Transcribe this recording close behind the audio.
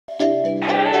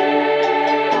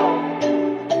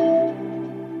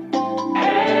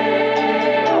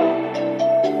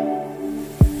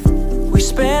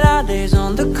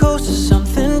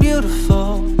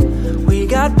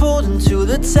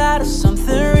inside of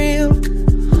something real.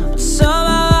 But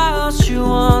somehow I lost you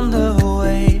on the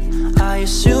way. I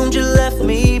assumed you left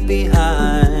me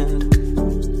behind.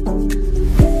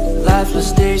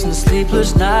 Lifeless days and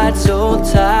sleepless nights, so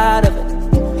tired of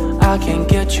it. I can't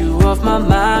get you off my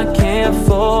mind, can't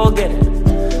forget it.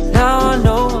 Now I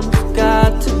know what I've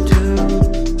got to do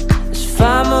is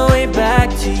find my way back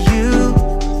to you.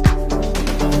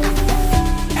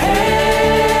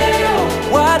 Hey, oh,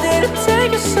 why did it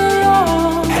take us so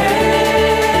long?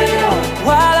 Hey, oh,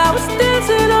 while I was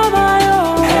dancing on my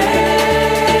own.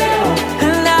 Hey, oh,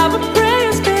 and now my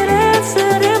prayers been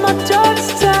answered in my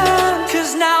darkest time.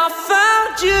 'Cause now I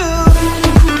found you.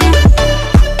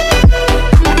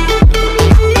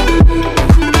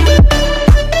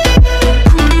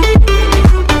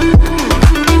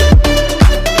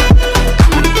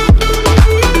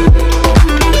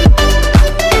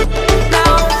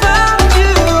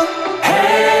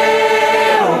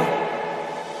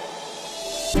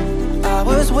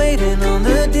 Waiting on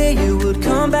the day you would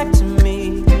come back to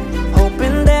me,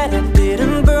 hoping that I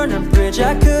didn't burn a bridge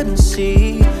I couldn't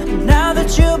see. And now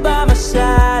that you're by my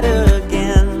side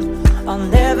again, I'll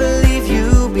never leave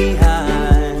you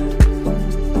behind.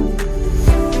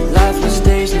 Lifeless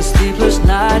days and sleepless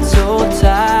nights, so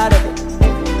tired of it.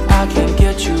 I can't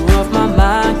get you off my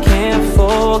mind, can't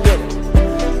forget it.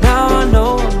 Now I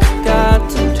know what I've got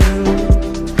to do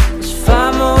is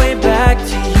find my way back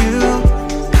to you.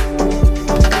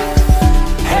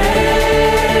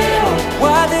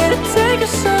 Take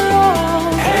us so long.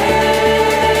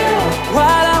 Hey,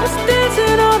 while I was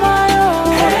dancing on my own.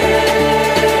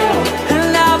 Hey, and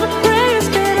now my prayers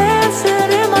been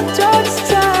answered in my darkest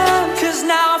time. 'Cause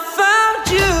now I found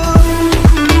you.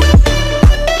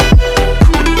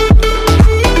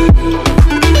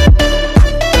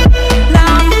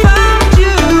 Now I found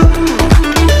you.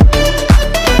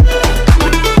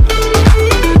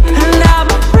 And now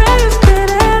my prayers been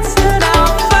answered. Now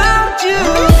I found you.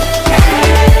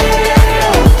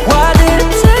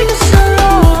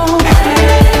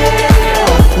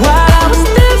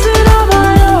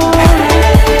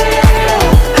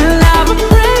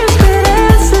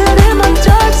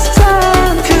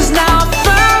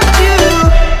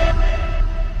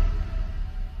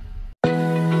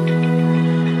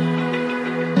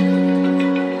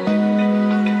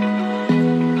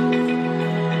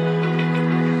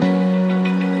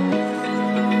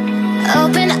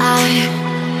 Open eye,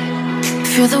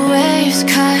 feel the waves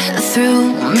cut through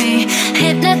me,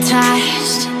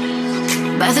 hypnotized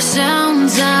by the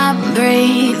sounds I'm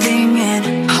breathing in.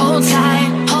 Hold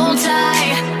tight,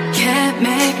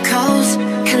 chemicals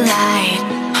collide.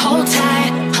 Hold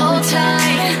tight, hold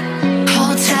tight,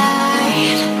 hold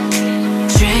tight.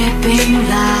 Dripping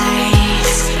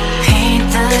lights paint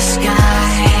the sky.